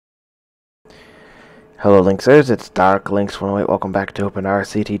Hello Lynxers, it's Dark Lynx108. Welcome back to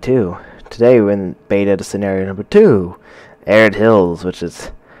OpenRCT2. Today we're in beta to scenario number 2, Arid Hills, which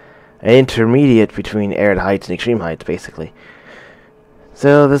is an intermediate between Arid Heights and Extreme Heights, basically.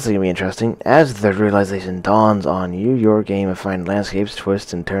 So this is going to be interesting. As the realization dawns on you, your game of finding landscapes,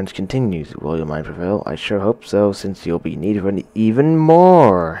 twists, and turns continues. Will your mind prevail? I sure hope so, since you'll be needed for even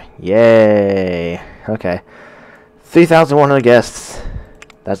more. Yay! Okay. 3,100 guests.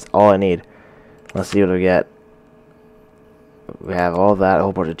 That's all I need. Let's see what we get. We have all that, a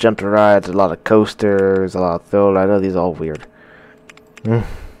whole bunch of jump rides, a lot of coasters, a lot of thrill rides. I know these are all weird.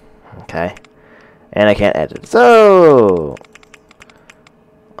 Okay. And I can't edit. So,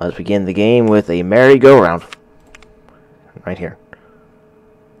 let's begin the game with a merry-go-round. Right here.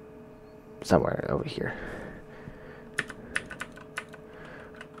 Somewhere over here.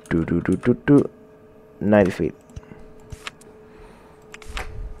 90 feet.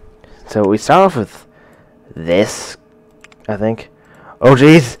 So we start off with this, I think. Oh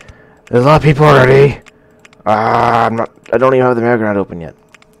jeez, there's a lot of people already. I don't even have the merry-go-round open yet.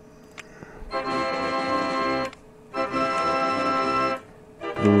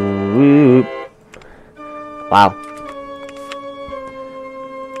 Ooh. Wow.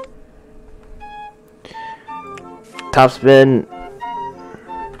 Top spin.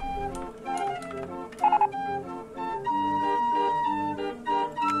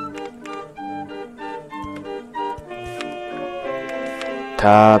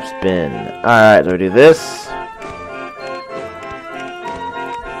 Top spin. Alright, so we do this.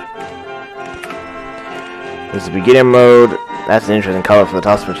 This is beginner mode. That's an interesting color for the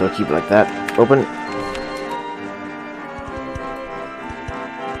top spin, so I'll keep it like that. Open.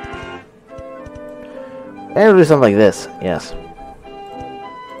 And we'll do something like this. Yes.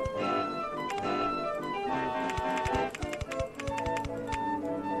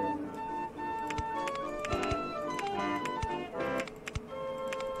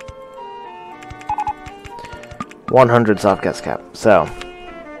 $100 soft gas cap. So,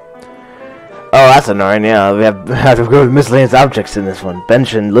 oh, that's annoying. Yeah, we have to go with miscellaneous objects in this one.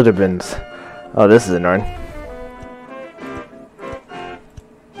 Bench and litter bins. Oh, this is annoying.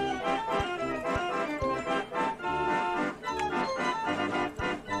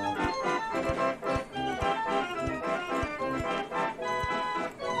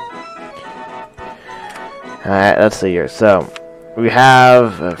 Alright, let's see here. So, we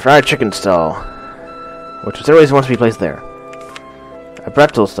have a fried chicken stall, which was always wants to be placed there. A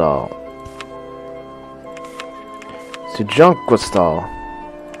pretzel stall. Sujunkwa stall.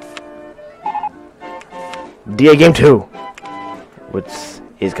 DA Game 2, which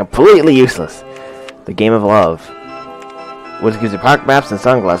is completely useless. The Game of Love, which gives you park maps and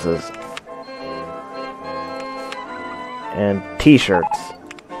sunglasses. And t-shirts.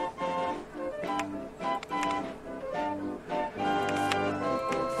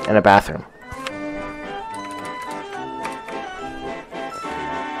 And a bathroom.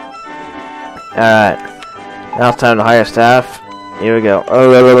 Alright, now it's time to hire staff. Here we go.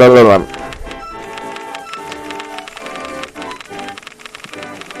 Oh,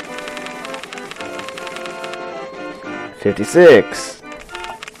 56.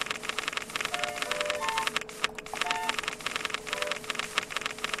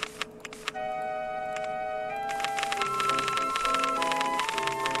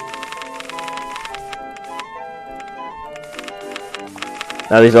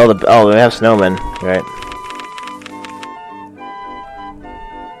 Now these are all the... Oh, we have snowmen, right?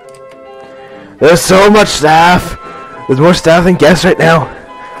 There's so much staff! There's more staff than guests right now!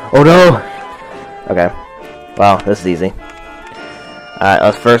 Oh no! Okay. Wow, this is easy. Alright,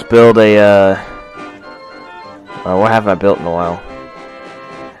 let's first build a, what haven't I built in a while?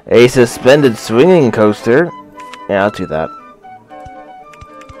 A suspended swinging coaster. Yeah, I'll do that.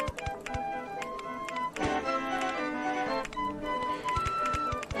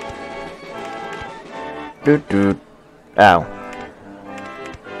 Doot doot. Ow.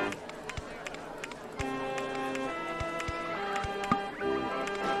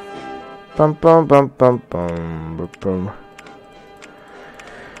 Bum bum bum bum bum bum.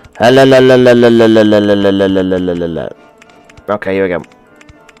 La la la la la la la la la la la la la la. Okay, here we go.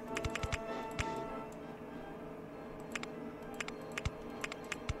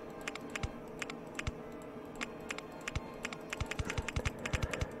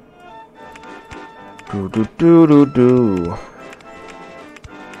 Do do do do do.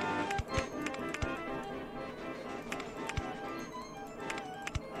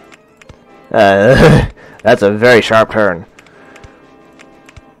 That's a very sharp turn.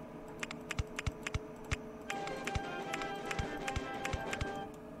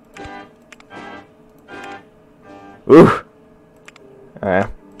 Ooh. Alright.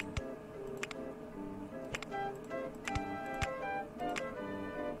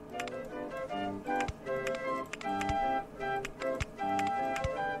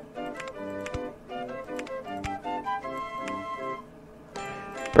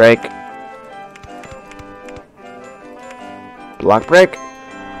 Break. Block break.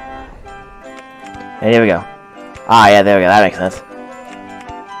 And here we go. Ah, yeah, there we go. That makes sense.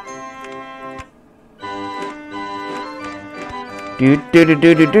 Do.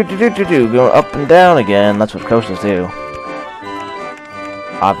 Going up and down again. That's what coasters do.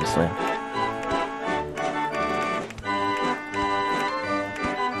 Obviously.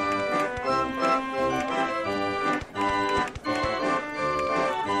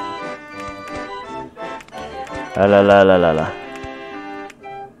 La.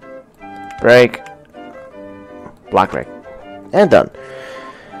 Break. Block break. And done.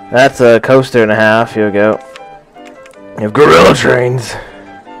 That's a coaster and a half. Here we go. You have gorilla trains.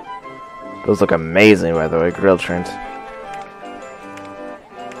 Those look amazing, by the way. Gorilla trains.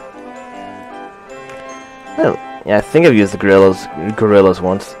 Oh, yeah, I think I've used the gorillas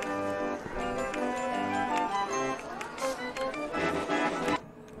once.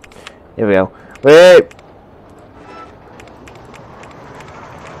 Here we go. Wait!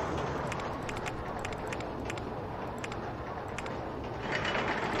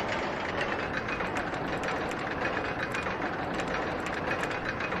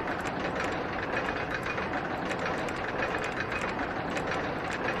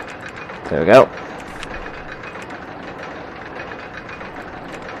 There we go.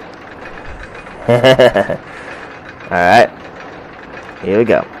 Alright. Here we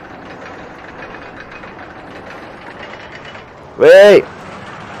go. Wait!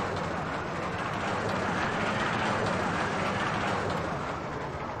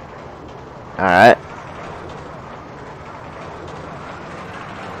 Alright.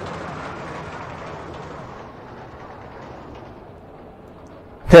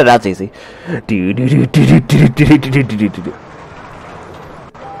 That's easy.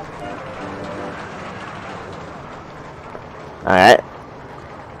 Alright.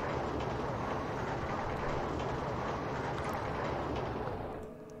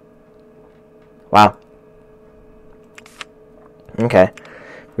 Wow. Okay.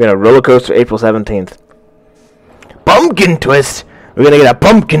 We got a roller coaster April 17th. Pumpkin twist! We're gonna get a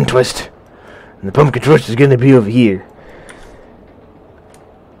pumpkin twist! And the pumpkin twist is gonna be over here.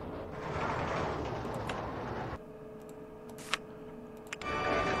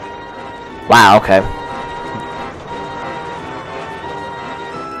 Wow, okay.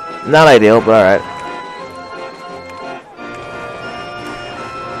 Not ideal, but alright.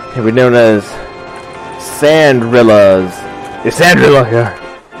 We're known as Sandrillas. You're Sandrilla here.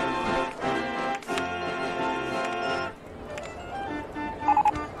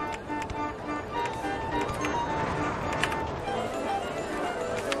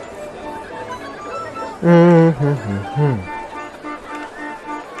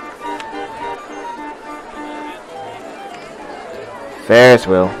 Ferris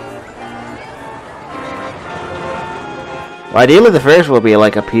wheel. Well, ideally the Ferris wheel will be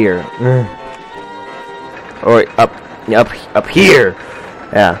like up here. Or up here.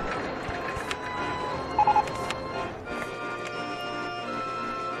 Yeah.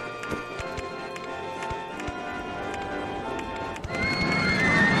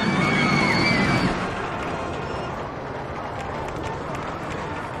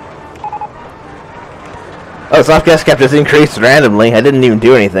 Oh, soft gas cap just increased randomly. I didn't even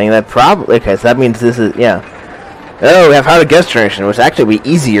do anything. That probably... Okay, so that means this is... Yeah. Oh, we have how to guess generation, which actually will be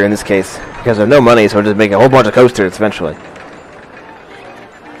easier in this case. Because I have no money, so we'll just make a whole bunch of coasters eventually.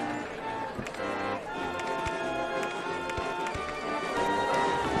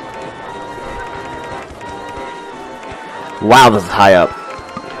 Wow, this is high up.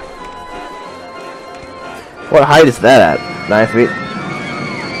 What height is that at? 9 feet?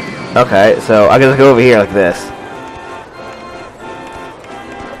 Okay, so I can just go over here like this.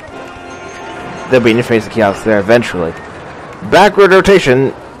 There'll be an interface kiosk there eventually. Backward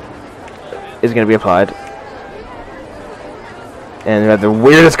rotation is going to be applied. And we have the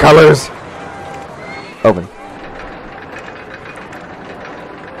weirdest colors. Open.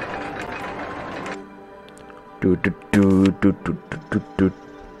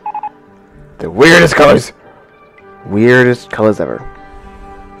 The weirdest colors. Weirdest colors ever.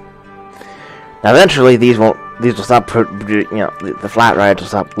 Now eventually these will stop, the flat rides will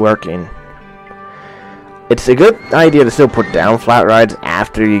stop working. It's a good idea to still put down flat rides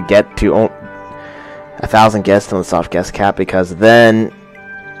after you get to 1,000 guests on the soft guest cap, because then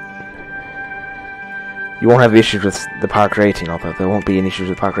you won't have issues with the park rating, although there won't be any issues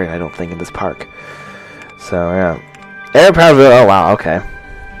with park rating, I don't think, in this park. So, yeah. Air Powerville, oh wow, okay.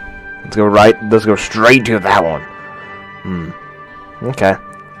 Let's go right, let's go straight to that one. Okay.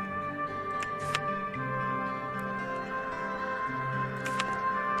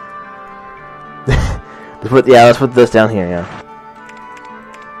 Let's put this down here, yeah.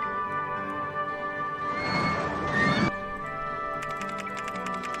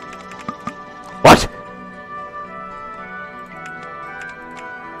 What?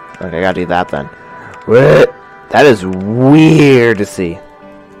 Okay, I gotta do that then. What? That is weird to see.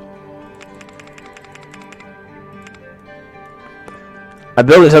 I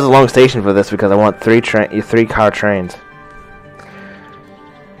built it as a long station for this because I want three car trains.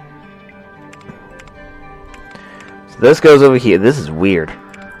 So this goes over here. This is weird.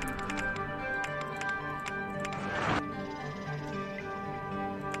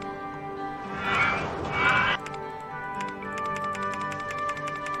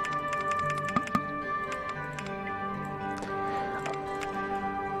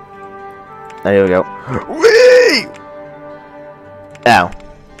 There we go. Whee! Ow.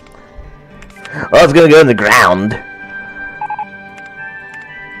 Oh, it's gonna go in the ground.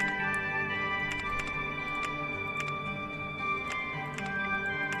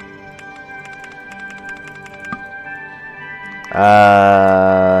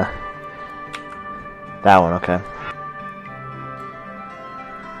 That one, okay.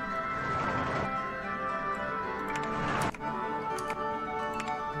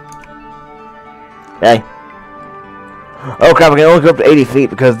 Hey. Oh crap, I can only go up to 80 feet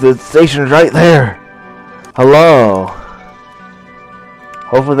because the station's right there. Hello.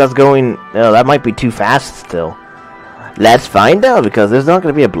 Hopefully that's going... No, that might be too fast still. Let's find out because there's not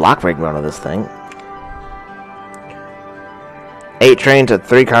going to be a block break run of this thing. 8 trains at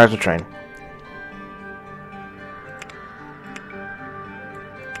 3 cars a train.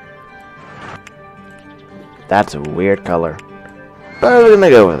 That's a weird color. But we're gonna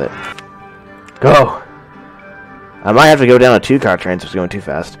go with it. Go! I might have to go down a 2-car train so it's going too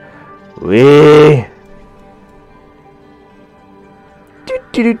fast. Whee!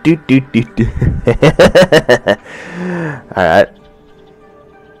 Alright.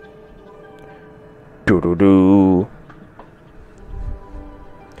 Do-do-do.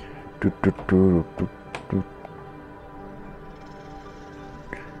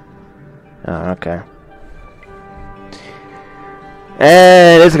 Oh, okay.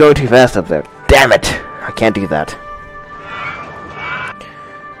 And it's going too fast up there. Damn it! I can't do that.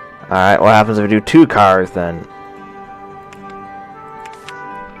 Alright, what happens if we do 2 cars then?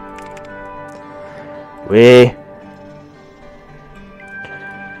 We.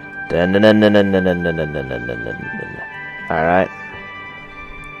 Alright.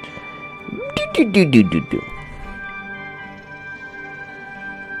 Do.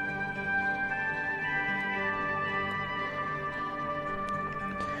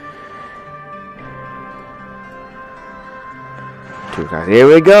 Here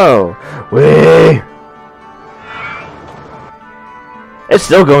we go. Whee! It's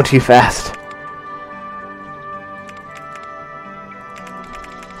still going too fast.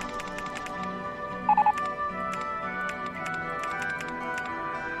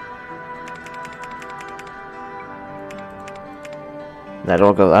 I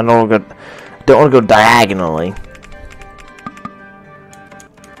don't want to go diagonally.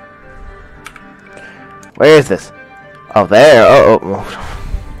 Where is this? Oh, there. Oh.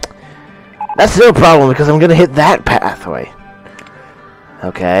 That's no problem because I'm gonna hit that pathway.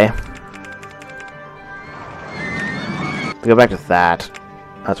 Okay. Let's go back to that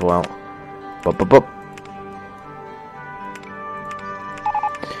as well. Boop.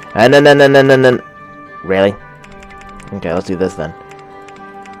 And then. Really? Okay, let's do this then.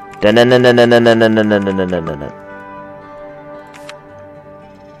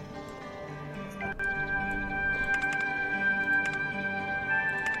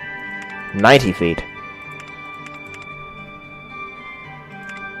 90 feet.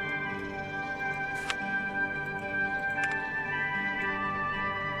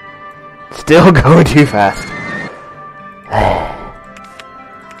 Still going too fast.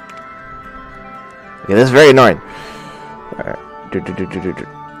 Okay, this is very annoying. Alright.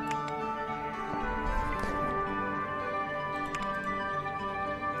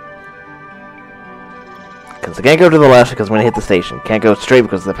 Because I can't go to the left because I'm going to hit the station. Can't go straight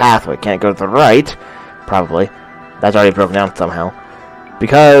because of the pathway. Can't go to the right. Probably. That's already broken down somehow.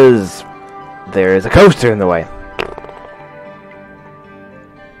 Because there is a coaster in the way.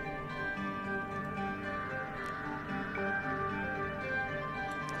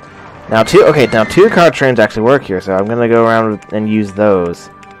 Now two car trains actually work here, so I'm gonna go around and use those.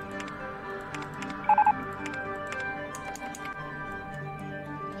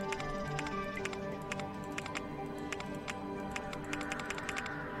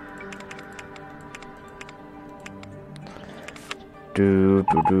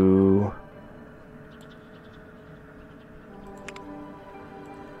 Do.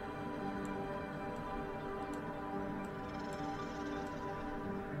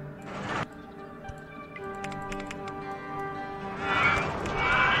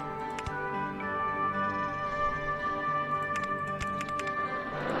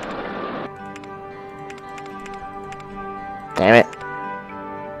 Damn it.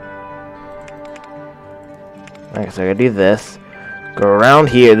 Okay, so I gotta do this. Go around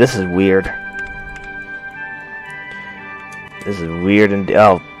here. This is weird. This is weird and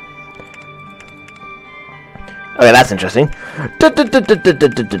oh. Okay, that's interesting. Hey,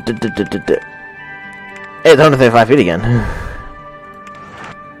 it's 135 feet again.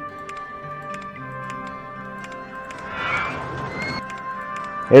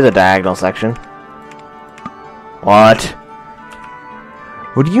 Here's a diagonal section. What?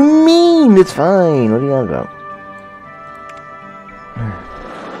 What do you mean? It's fine. What are you on about?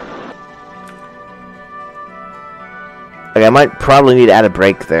 Okay, I might probably need to add a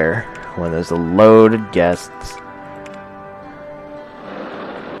brake there when there's a load of guests.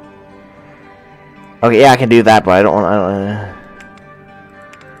 Okay, yeah, I can do that, but I don't want.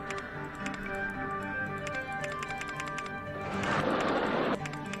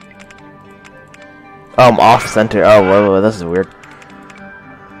 Oh, I'm off center. Oh, whoa, this is weird.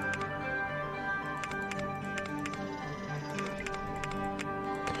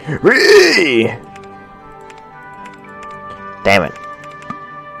 Whee! Damn it.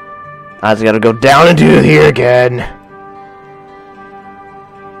 I just gotta go down into here again.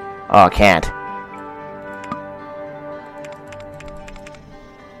 Oh, I can't.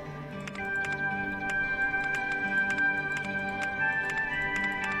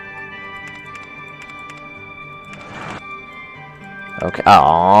 Okay.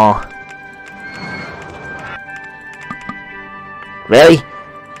 Aww. Really?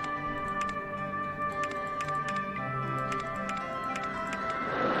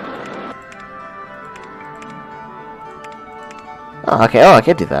 Oh, okay. Oh, I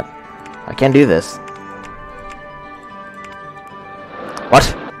can't do that. I can't do this. What?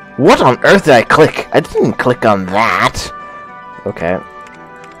 What on earth did I click? I didn't click on that. Okay.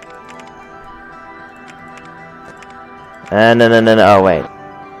 No. Oh, wait.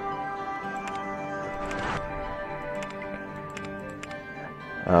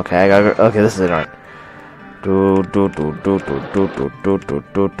 Okay, I gotta. Okay, this is it. Alright. Do.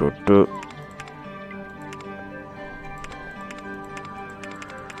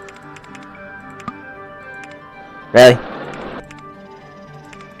 Really?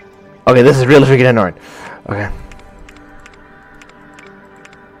 Okay, this is really freaking annoying. Okay.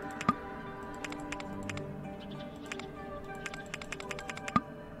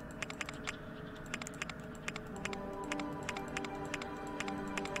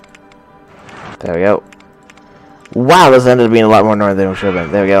 There we go. Wow, this ended up being a lot more annoying than it should have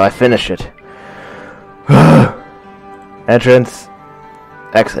been. There we go, I finished it. Entrance.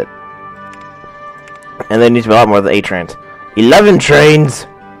 Exit. And there needs to be a lot more than 8 trains. 11 trains!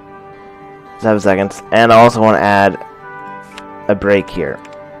 7 seconds. And I also want to add a brake here.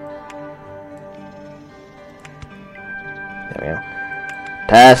 There we go.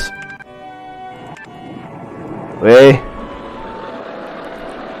 Pass. Wait.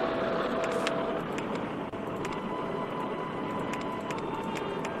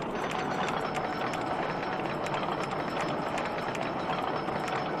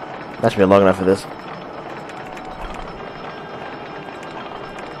 That should be long enough for this.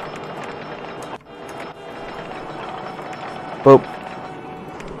 Boop.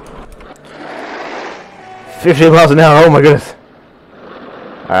 50 miles an hour, oh my goodness.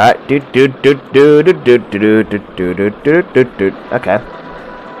 Alright. Okay.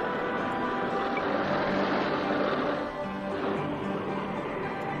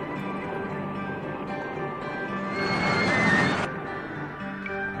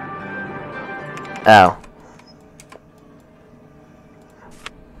 Oh.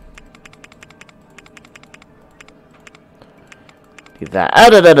 Do that. Oh,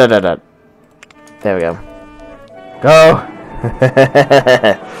 da. There we go. Go.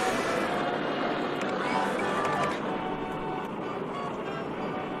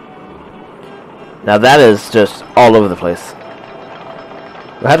 Now that is just all over the place.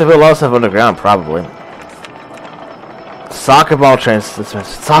 We had to put a lot of stuff underground, probably. Soccer ball trains.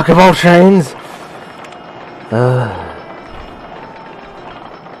 Soccer ball trains.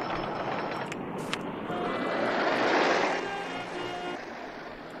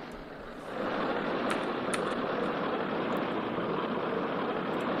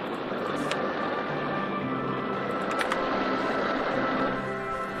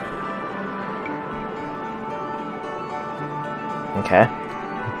 Okay.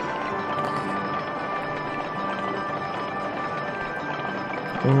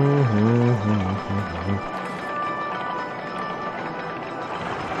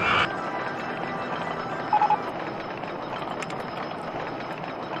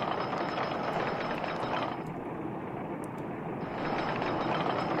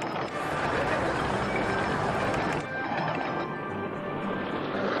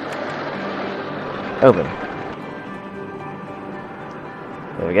 Open.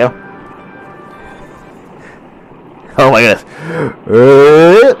 There we go. Oh my goodness.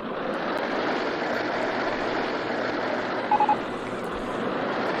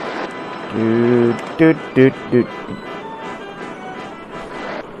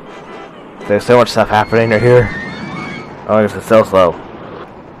 There's so much stuff happening right here. Oh, it's so slow.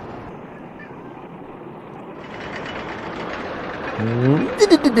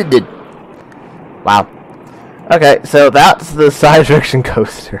 Wow. Okay, so that's the side direction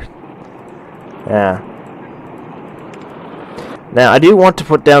coaster. Yeah. Now, I do want to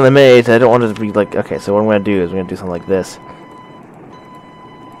put down the maze. I don't want it to be like... Okay, so what I'm going to do is I'm going to do something like this.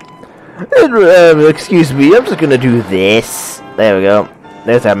 Excuse me, I'm just going to do this. There we go.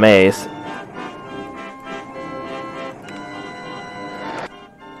 There's that maze.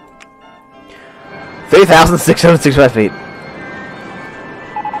 $3,665 feet.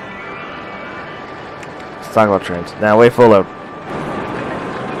 Let's talk about trains. Now, wait full load.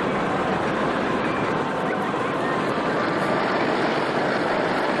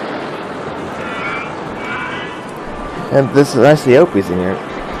 And this is actually Opie's in here.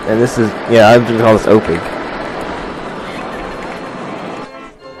 And this is, yeah, I'm going to call this Opie.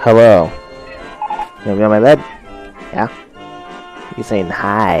 Hello. You want to be on my bed? Yeah. You saying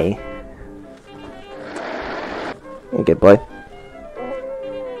hi. You're a good boy.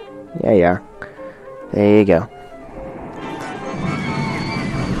 Yeah, you are. There you go.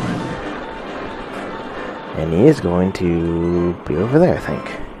 And he is going to be over there, I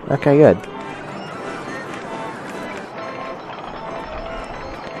think. Okay, good.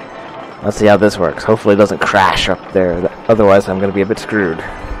 Let's see how this works. Hopefully it doesn't crash up there. Otherwise, I'm going to be a bit screwed.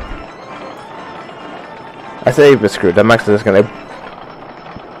 I say a bit screwed. I'm actually just going to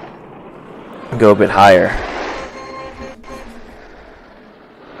go a bit higher.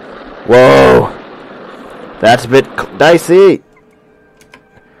 Whoa! That's a bit dicey!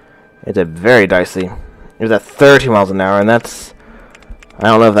 It's a very dicey. It was at 30 miles an hour, and that's... I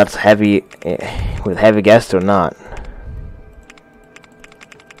don't know if that's heavy... with heavy guests or not.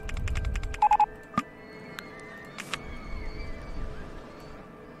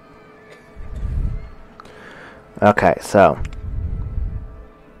 Okay, so...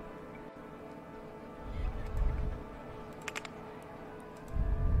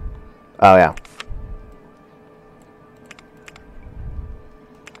 Oh, yeah.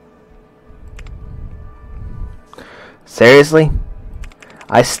 Seriously?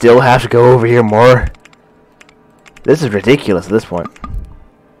 I still have to go over here more? This is ridiculous at this point.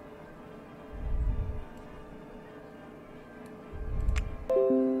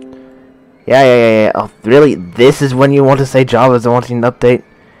 Yeah. Oh, really? This is when you want to say Java's wanting an update?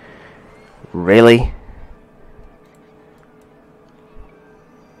 Really?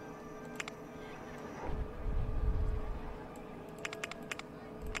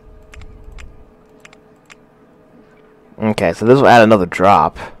 Okay, so this will add another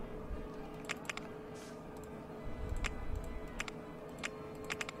drop.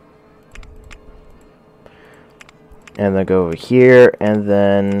 And then go over here, and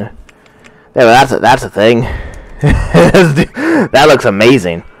then... Yeah, that's a thing. That looks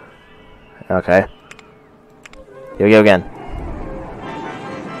amazing. Okay. Here we go again.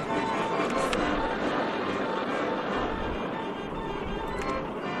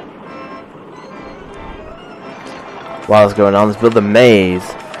 While it's going on, let's build the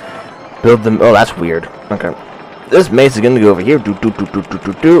maze. Build them. Oh, that's weird. Okay. This maze is gonna go over here. Do.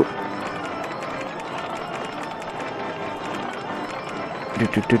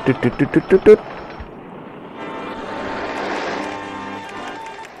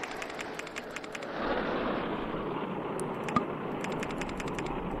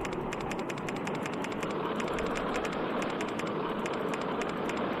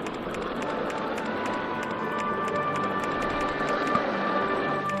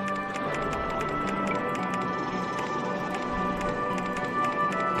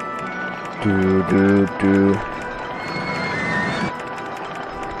 Do.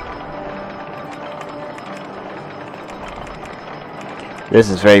 This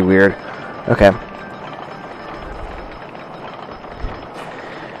is very weird. Okay.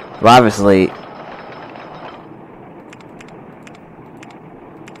 Well, obviously,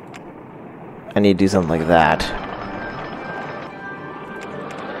 I need to do something like that.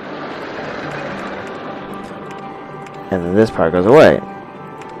 And then this part goes away.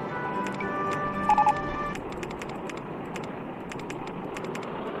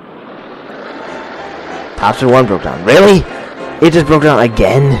 Option 1 broke down. Really? It just broke down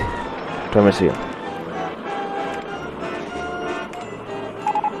again? Do I miss you?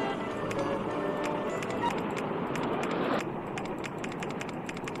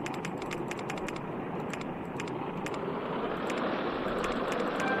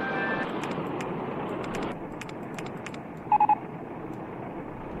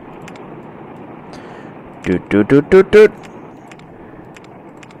 Doot.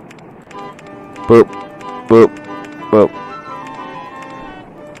 Boop. Boop. Boop.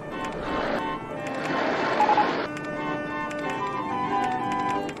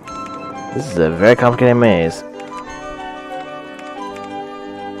 This is a very complicated maze.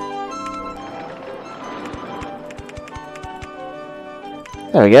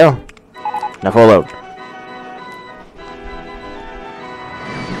 There we go. Now full load.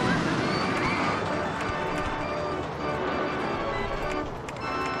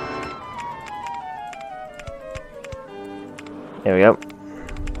 There we go.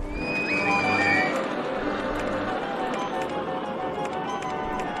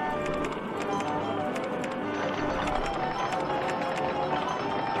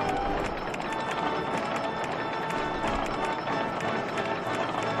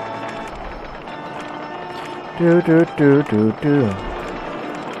 Do.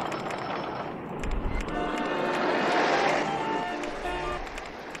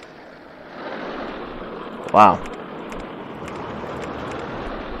 Wow.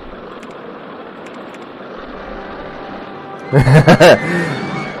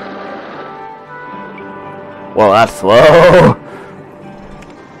 Well, that's slow.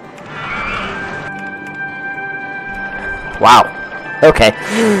 Wow. Okay.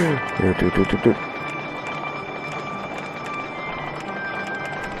 Do.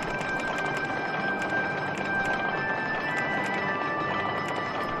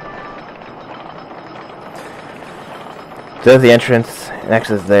 There's the entrance and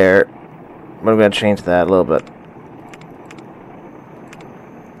exit there. But I'm going to change that a little bit.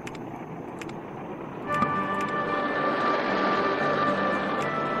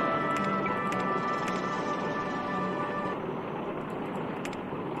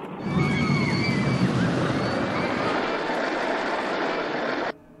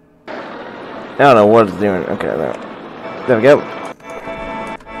 I don't know what it's doing. Okay, there we go.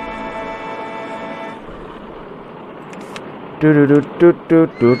 Do.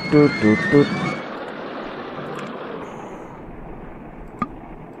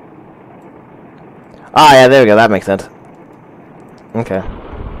 Ah, yeah, there we go. That makes sense. Okay.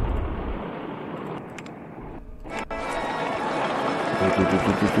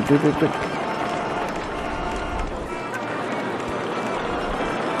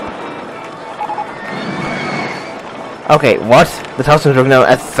 Okay, what? The topston's broken down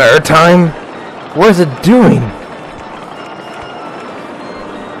a third time? What is it doing?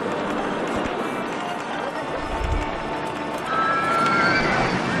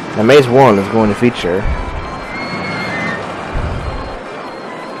 Now, Maze 1 is going to feature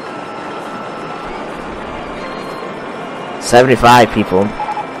 75 people,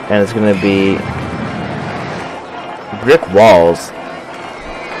 and it's going to be brick walls.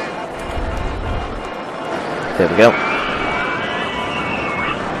 There we go.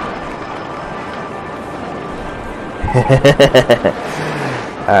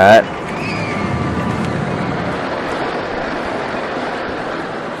 Alright.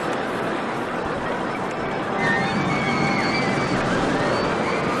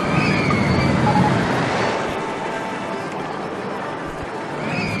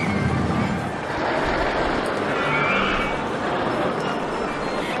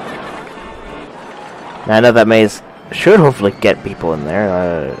 Now, I know that maze should hopefully get people in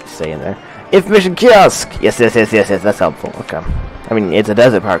there, stay in there. Information kiosk! Yes, that's helpful. Okay. I mean, it's a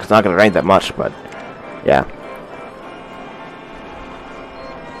desert park, it's not going to rain that much, but yeah.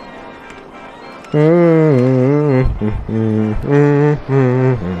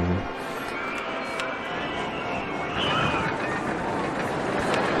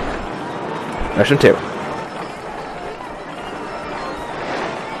 Mission 2.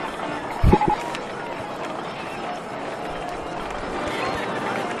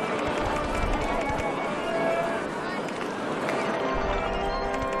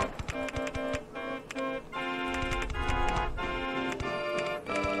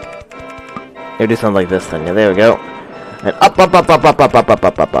 Maybe do something like this then. Yeah, there we go. And up, up, up, up, up, up, up, up,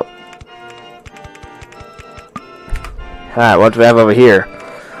 up, up, up. Alright, what do we have over here?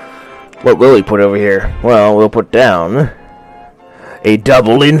 What will we put over here? Well, we'll put down a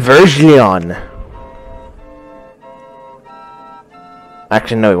double inversion.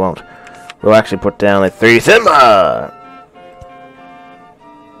 Actually, no, we won't. We'll actually put down a 3 Sigma.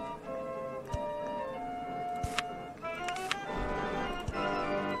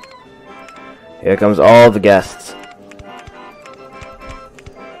 Here comes all the guests.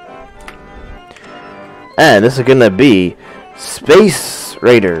 And this is gonna be Space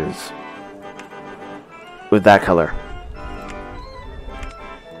Raiders with that color.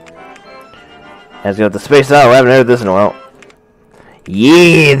 And it's got the space style. I haven't heard this in a while.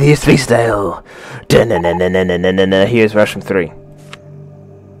 Yeah, the space style. Da-na-na-na-na-na-na-na. Here's version 3.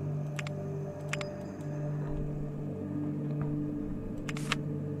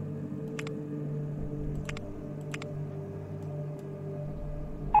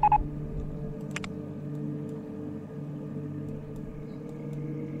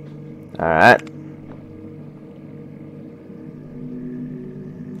 Alright.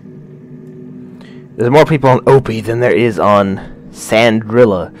 There's more people on Opie than there is on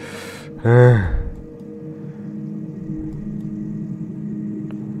Sandrilla.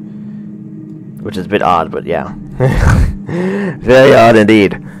 Which is a bit odd, but yeah. Very odd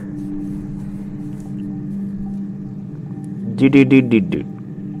indeed. Do.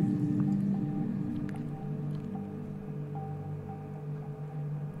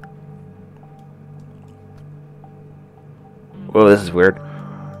 Whoa, this is weird.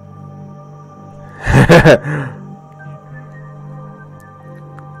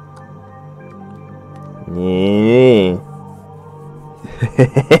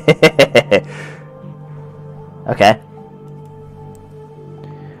 Okay.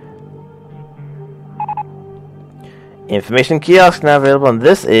 Information kiosk now available, and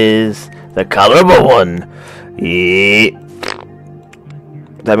this is the colorable one. Yeah.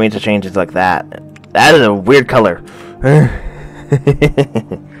 That means it changes like that. That is a weird color.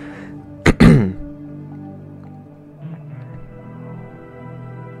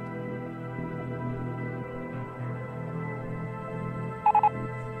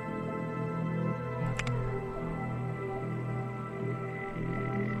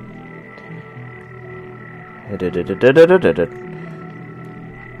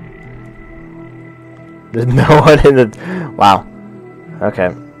 There's no one in the... Wow. Okay.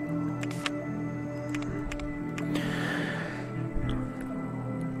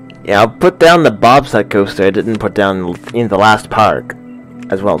 Yeah, I'll put down the bobsled coaster I didn't put down in the last park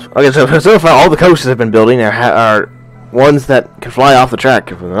as well. Okay, so far all the coasters I've been building are ones that can fly off the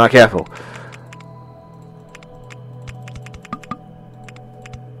track if they're not careful.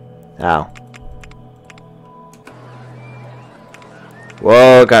 Ow.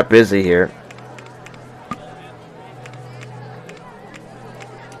 Whoa, got busy here.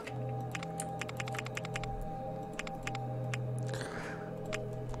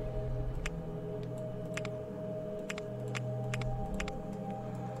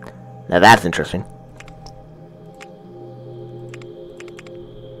 Now that's interesting.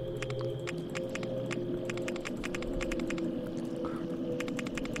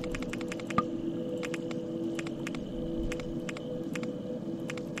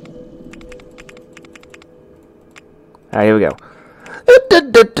 Alright, here we go.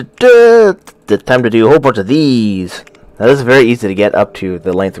 It's time to do a whole bunch of these. Now this is very easy to get up to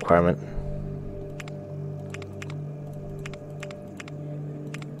the length requirement.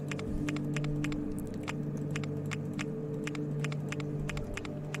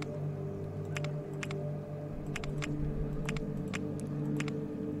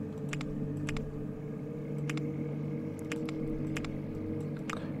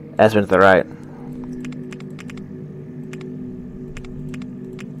 That's been to the right.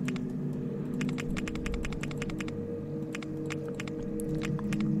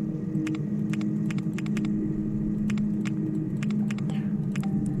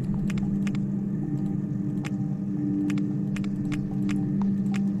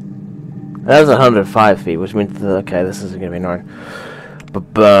 That was 105 feet, which means okay, this is gonna be annoying.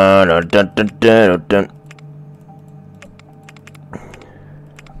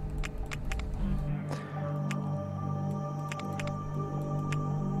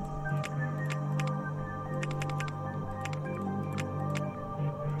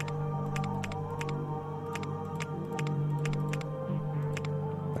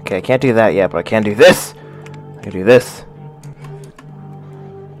 Okay, I can't do that yet, but I can do this. I can do this.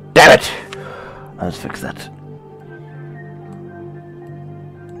 Damn it! Let's fix that.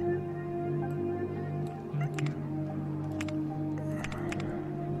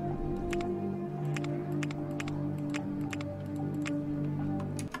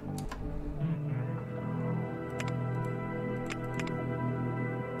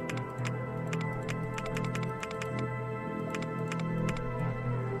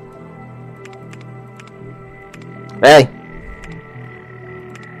 Hey!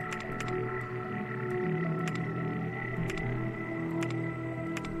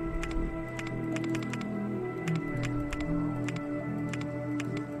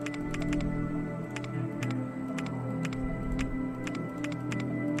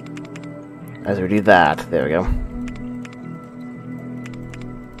 As we do that, there we go.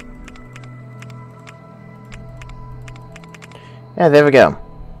 Yeah, there we go.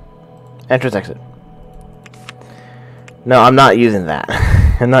 Entrance exit. No, I'm not using that.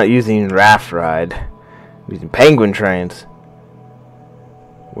 I'm not using Raft Ride. I'm using Penguin Trains.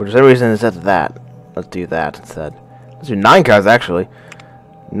 For some reason instead of that. Let's do that instead. Let's do 9 cars actually.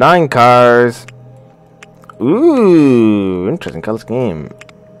 9 cars. Ooh, interesting color scheme.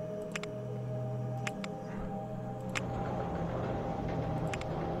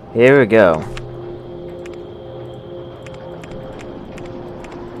 Here we go.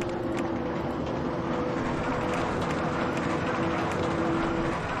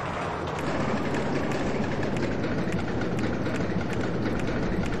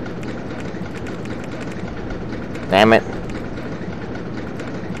 Damn it.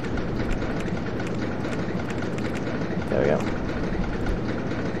 There we go.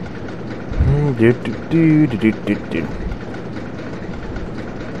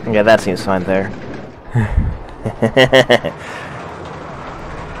 Yeah, that seems fine there.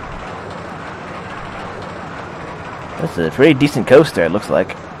 That's a pretty decent coaster, it looks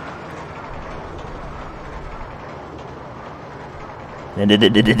like.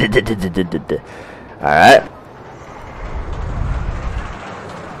 Alright.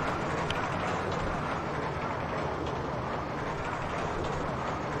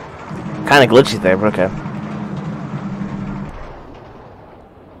 Kinda glitchy there, but okay.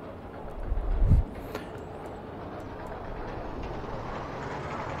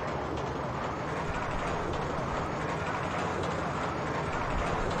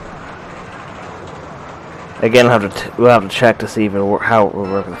 Again, we'll have to check to see if how it will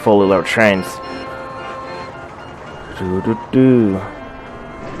work with fully loaded trains. For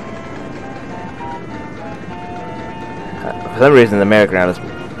some reason, the merry-go-round is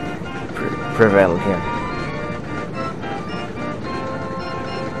prevalent here.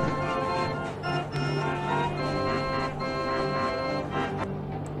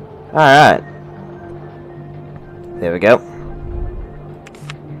 Alright. There we go.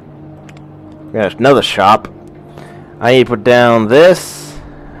 There's another shop. I need to put down this.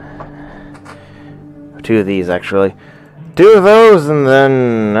 2 of these, actually. 2 of those, and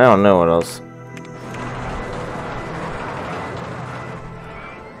then I don't know what else.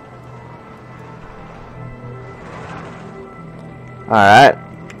 Alright.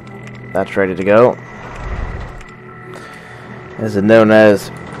 That's ready to go. This is known as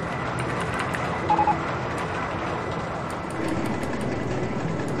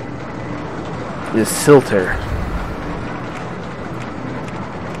the Silter.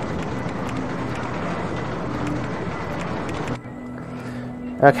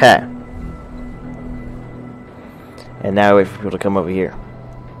 Okay. And now wait for people to come over here.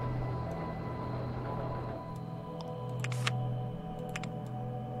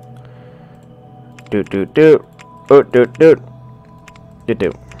 Doot doot doot. Doot doot doot. Doot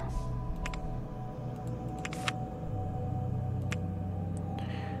doot.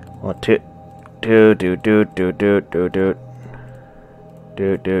 One, two. Do do do do do do do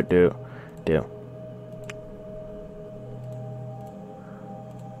do do do do.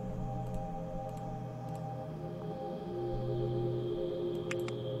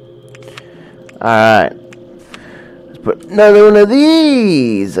 Alright. Let's put another one of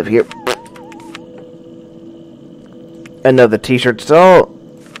these up here. Another t-shirt stall.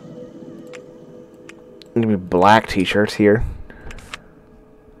 Maybe black t-shirts here.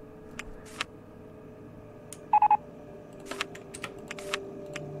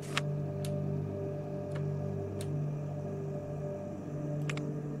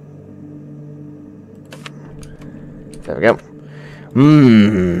 There we go.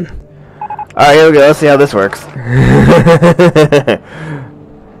 Alright, here we go. Let's see how this works.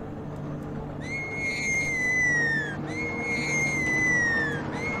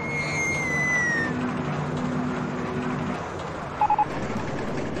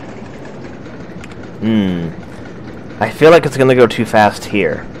 I feel like it's gonna go too fast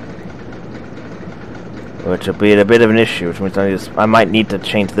here, which will be a bit of an issue, which means I might need to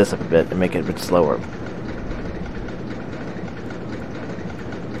change this up a bit and make it a bit slower.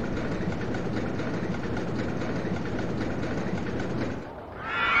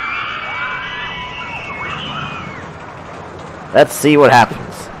 Let's see what happens.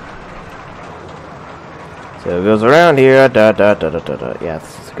 So it goes around here. Yeah,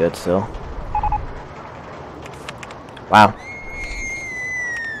 this is good still. Wow.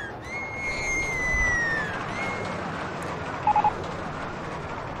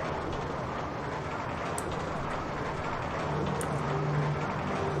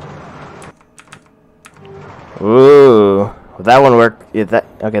 Ooh, that one worked. Yeah, that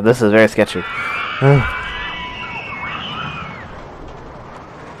okay. This is very sketchy.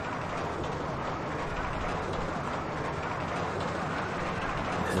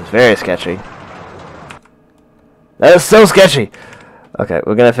 This is very sketchy. That is so sketchy. Okay,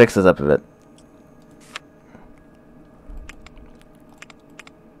 we're gonna fix this up a bit.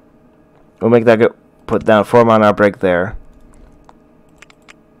 We'll make that go. Put down 4 mile an hour brake there.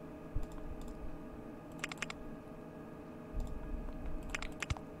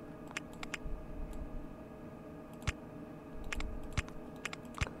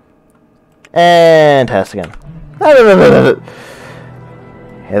 And test again. Yeah,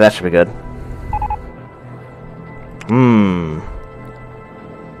 that should be good.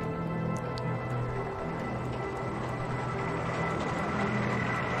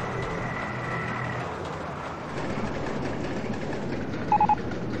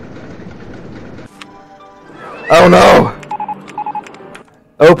 Oh no!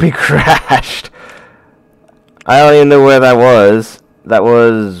 OP crashed. I don't even know where that was. That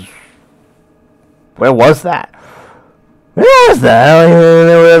was... Where was that? Where was that? I don't even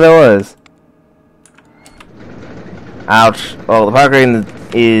know where that was. Ouch. Well, the park rating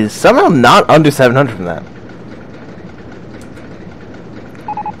is somehow not under 700 from that.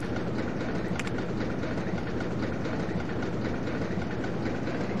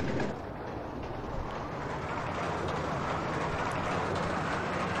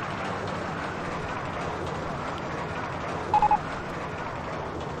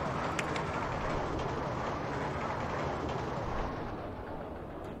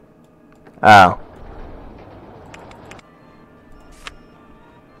 Oh.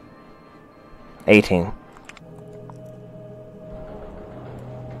 $18.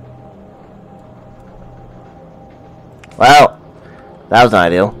 Well, that was not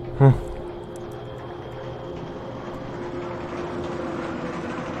ideal.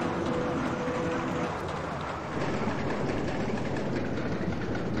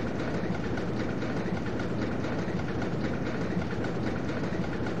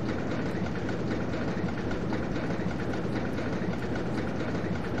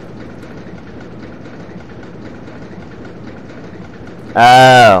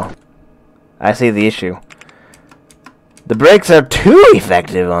 Oh, I see the issue. The brakes are too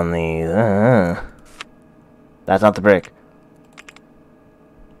effective on these. That's not the brake.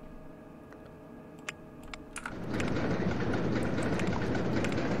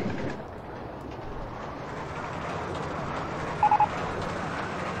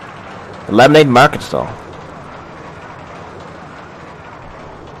 Lemonade market stall.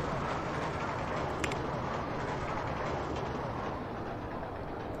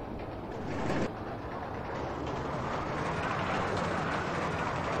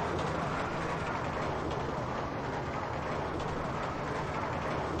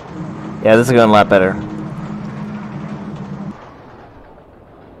 Yeah, this is going a lot better.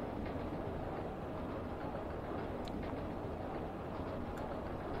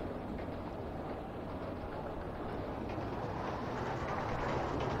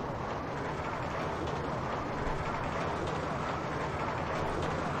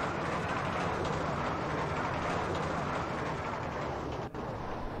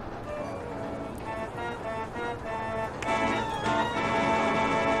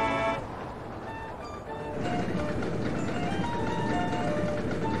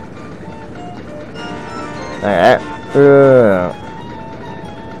 Alright.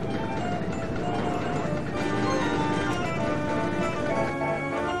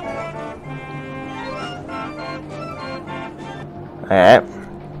 Alright.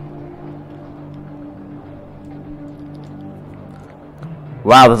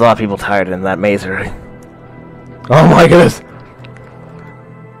 Wow, there's a lot of people tired in that maze already. Oh my goodness!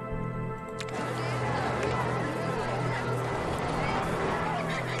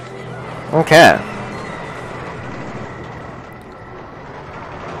 Okay.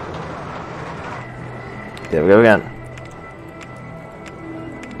 There we go again.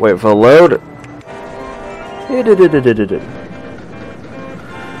 Wait for the load.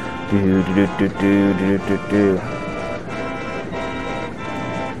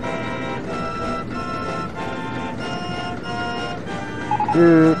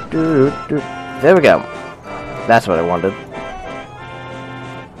 There we go. That's what I wanted.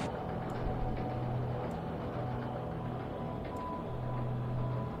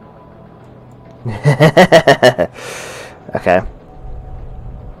 Okay.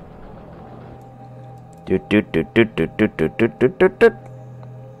 Doot doot doot doot doot doot doot doot doot doot doot.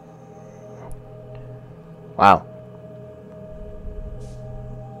 Wow.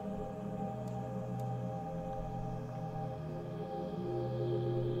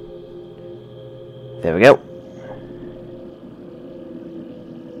 There we go.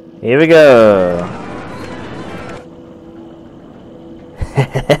 Here we go.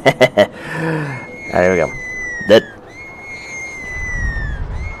 There we go. That.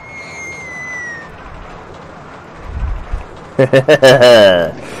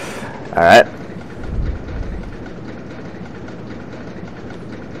 Alright.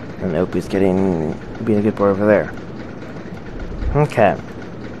 And Opie's being a good boy over there. Okay.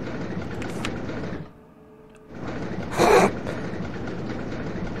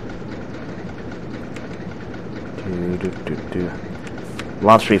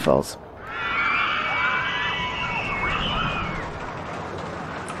 Launch free falls.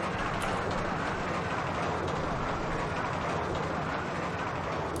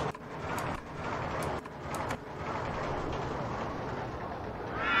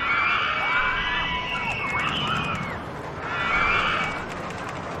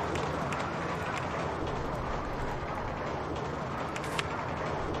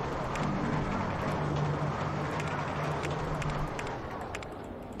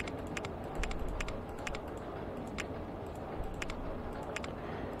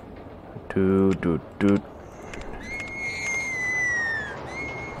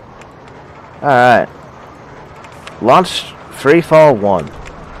 Alright. Launch free fall 1.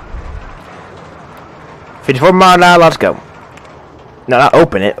 54 mile an hour, let's go. No, not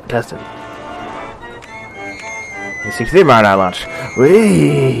open it, test it. 63 mile an hour launch.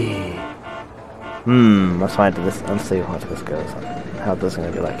 Whee! Let's find this. Let's see how this goes. How this is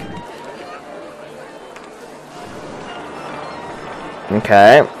gonna be like.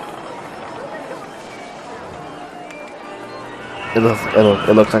 Okay. It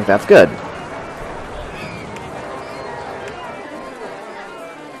looks like that's good.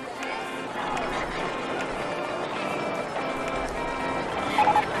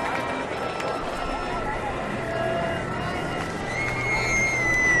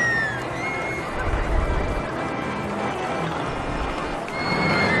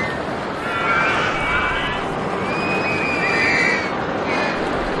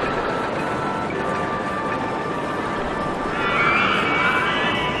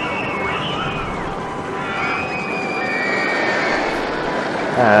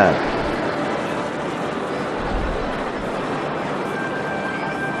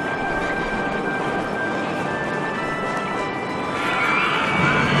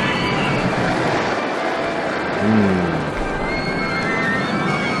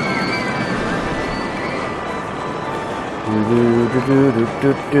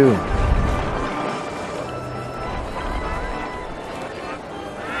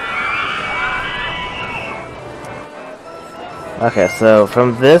 Okay, so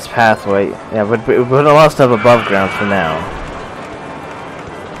from this pathway, yeah, we put a lot of stuff above ground for now.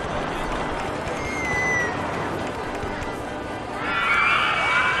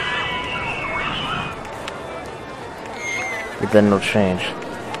 But then it'll change.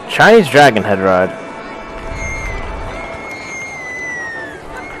 Chinese Dragon Head Ride.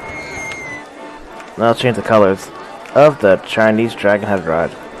 Now let's change the colors of the Chinese Dragon Head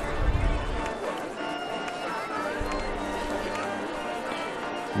Ride.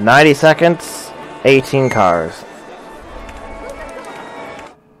 "90 seconds, 18 cars."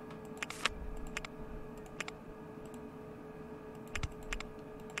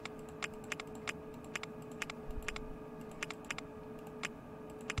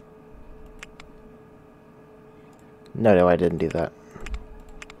 No, I didn't do that.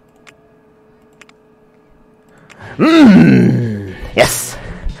 Yes!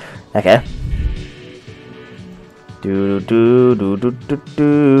 Okay. Do do do do do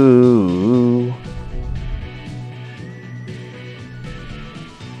do.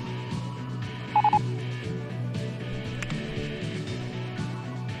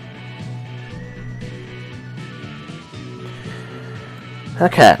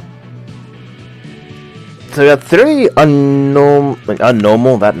 Okay. So we got 3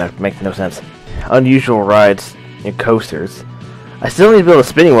 unnormal, that makes no sense. Unusual rides and coasters. I still need to build a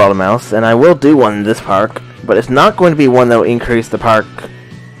spinning water mouse, and I will do one in this park, but it's not going to be one that will increase the park,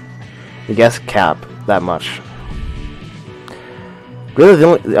 I guess, cap that much. Really,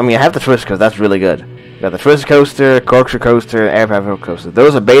 I have the twist coaster, that's really good. You got the twist coaster, corkscrew coaster, and air coaster.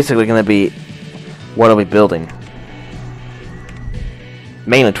 Those are basically going to be what I'll be building.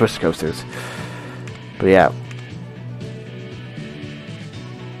 Mainly twist coasters. But yeah.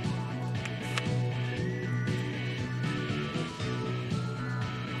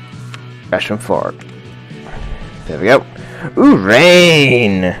 Rushing forward. There we go. Ooh,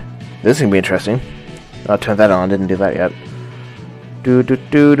 rain! This is gonna be interesting. I'll turn that on, didn't do that yet. Do do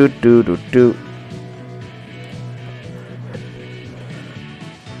do do do do do.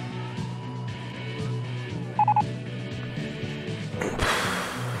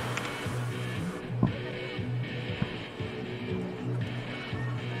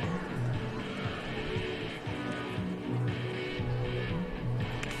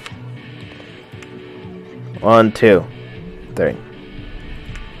 One, two, three.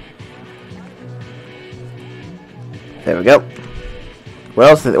 There we go. What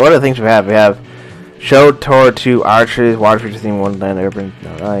else? What are the things we have? We have show tour to archers, water feature theme, wonderland, urban,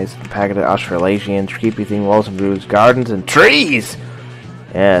 no nice, packet of Australasian, creepy theme, walls and roofs, gardens and trees.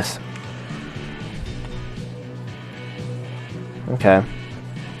 Yes. Okay.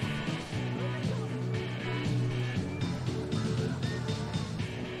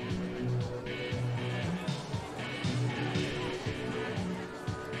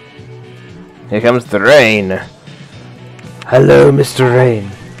 Here comes the rain. Hello, Mr.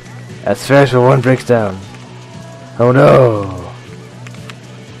 Rain. As fast as one breaks down. Oh no.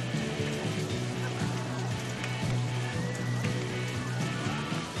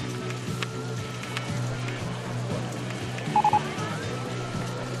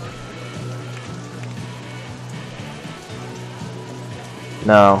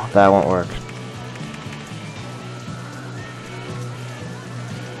 No, that won't work.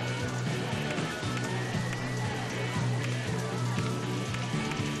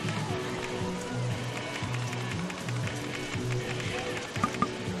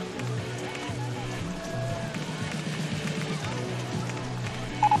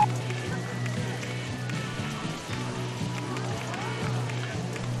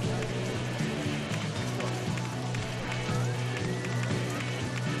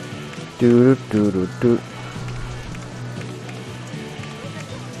 Do do do do.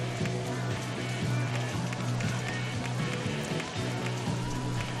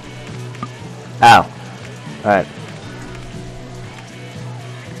 Ow. Alright.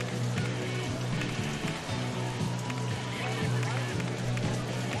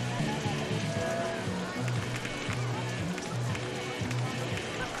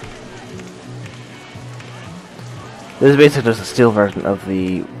 This is basically just a steel version of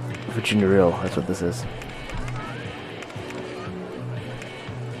the Virginia Reel. That's what this is.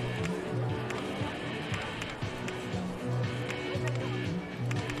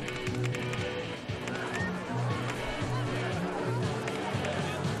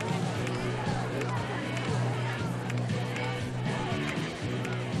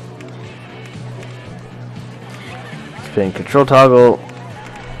 Spin control toggle.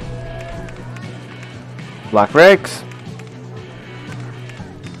 Block brakes.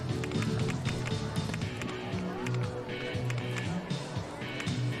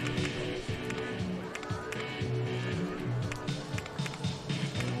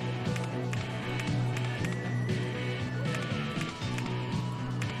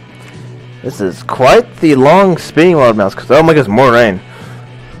 This is quite the long spinning world mouse, because oh my goodness, more rain.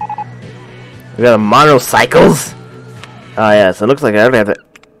 We got a monocycles. Oh yeah, so it looks like I already have to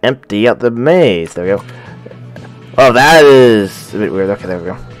empty out the maze. There we go. Oh, that is a bit weird. Okay, there we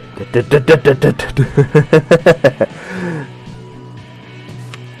go.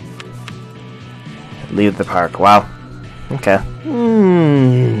 Leave the park. Wow. Okay.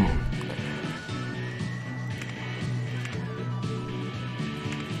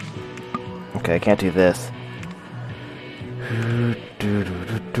 Okay, I can't do this.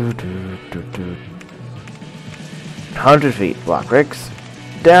 100 feet. Block bricks.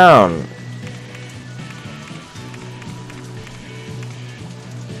 Down.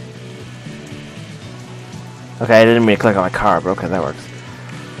 Okay, I didn't mean to click on my car, but okay, that works.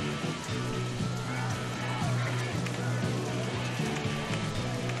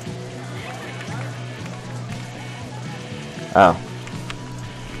 Oh.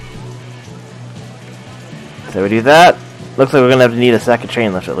 So we do that. Looks like we're gonna have to need a second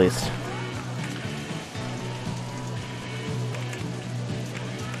train lift at least.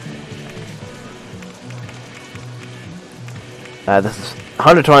 This is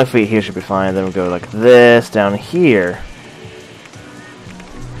 120 feet here should be fine. Then we'll go like this down here.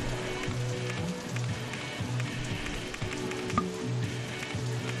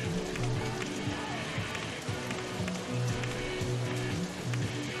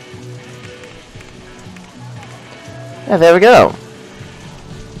 Yeah, there we go.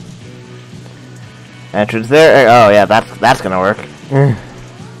 Entrance there. Oh yeah, that's gonna work.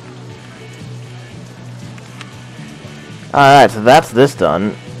 Alright, so that's this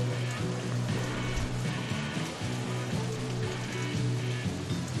done.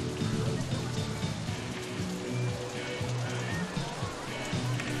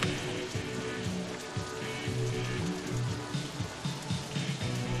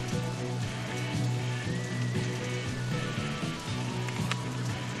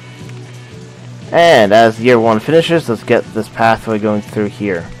 And as year 1 finishes, let's get this pathway going through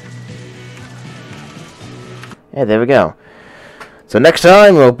here. Yeah, there we go. So next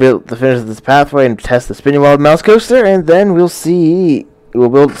time we'll build the finish of this pathway and test the spinning wild mouse coaster, and then we'll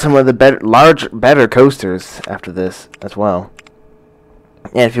build some of the better coasters after this as well,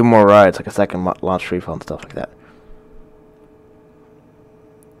 and a few more rides like a second launch freefall and stuff like that.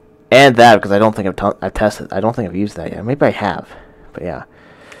 And that because I don't think I've tested. I don't think I've used that yet. Maybe I have, but yeah.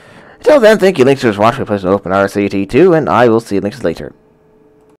 Until then, thank you, Lynxers, for watching. Please open OpenRCT2, and I will see you Lynxers later.